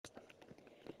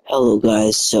Hello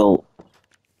guys, so,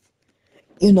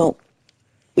 you know,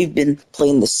 we've been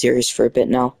playing this series for a bit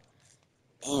now,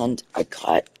 and I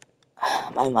got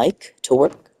my mic to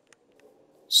work,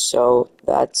 so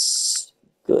that's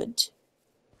good.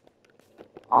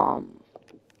 Um,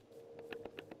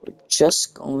 we're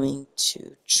just going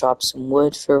to chop some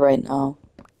wood for right now.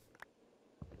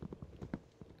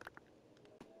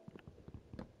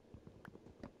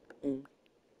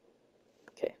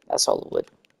 Okay, that's all the wood.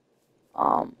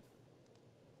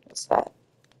 What's that?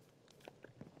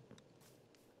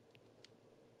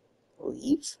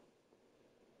 Leave?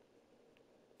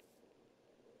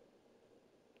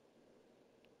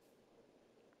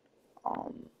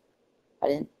 I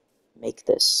didn't make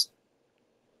this.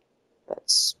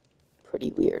 That's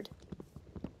pretty weird.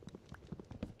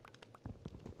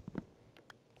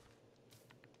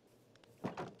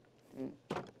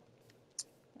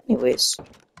 Anyways,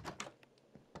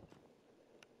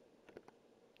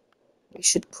 we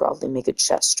should probably make a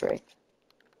chest, right?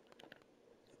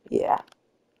 Yeah.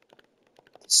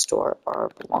 To store our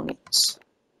belongings.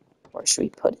 Where should we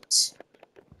put it?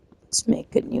 Let's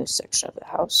make a new section of the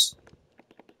house.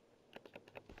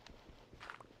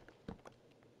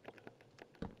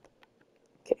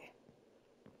 Okay.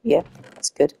 Yep, that's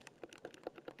good.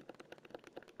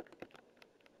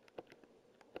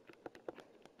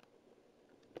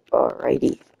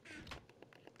 Alrighty.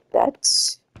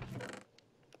 That's...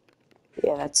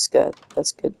 Yeah, that's good.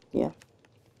 That's good, yeah.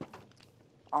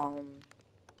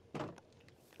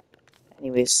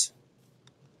 Anyways.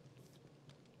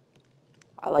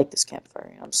 I like this campfire,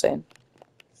 you know what I'm saying?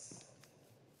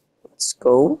 Let's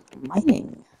go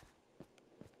mining.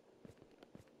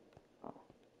 Oh.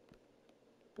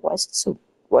 Why is it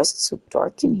so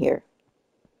dark in here?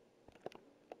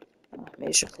 Oh, maybe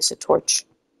I should place a torch.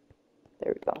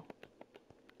 There we go.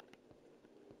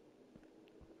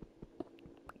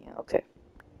 Yeah, okay.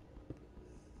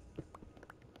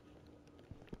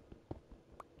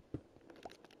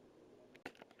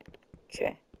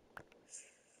 Okay.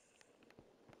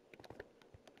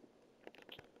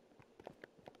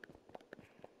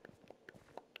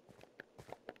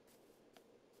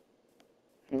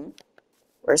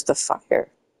 Where's the fire?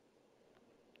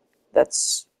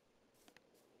 That's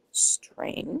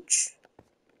strange.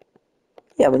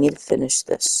 Yeah, we need to finish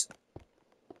this.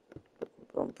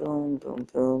 Boom, boom, boom,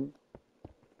 boom.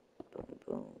 Boom,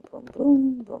 boom, boom, boom,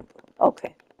 boom, boom.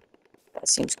 Okay. That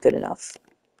seems good enough.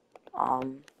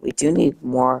 We do need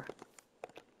more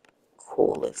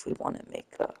coal if we want to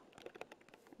make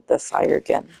the fire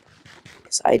again.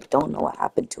 Because I don't know what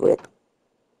happened to it.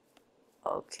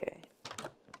 Okay.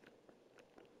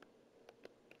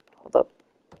 Hold up.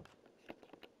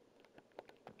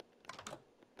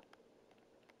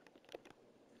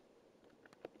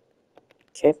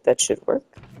 Okay, that should work.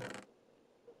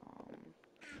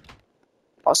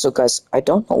 Also, guys, I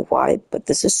don't know why, but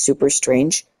this is super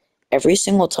strange. Every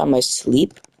single time I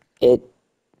sleep, it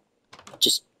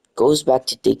just goes back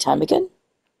to daytime again.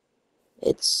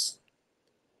 It's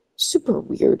super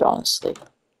weird, honestly.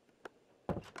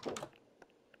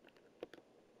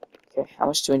 Okay, how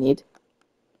much do we need to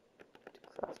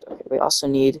craft? Okay, we also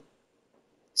need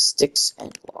sticks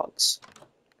and logs.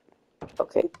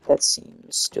 Okay, that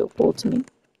seems doable to me.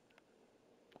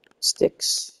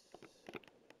 Sticks.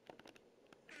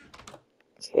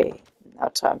 Okay, now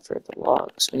time for the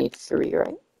logs. We need 3,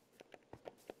 right?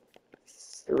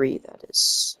 3, that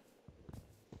is.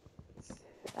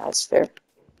 That's fair.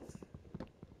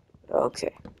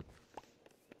 Okay.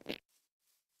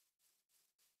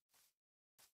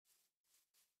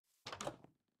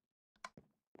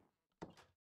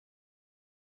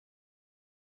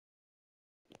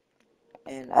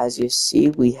 And as you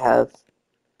see, we have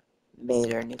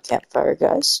made our new campfire,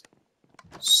 guys.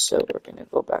 So we're gonna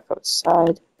go back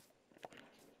outside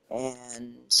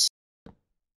and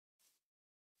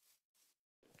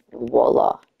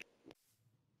voila.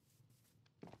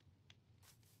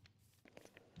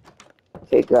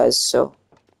 Okay, guys, so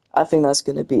I think that's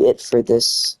gonna be it for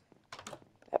this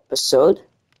episode.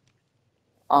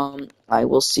 I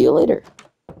will see you later.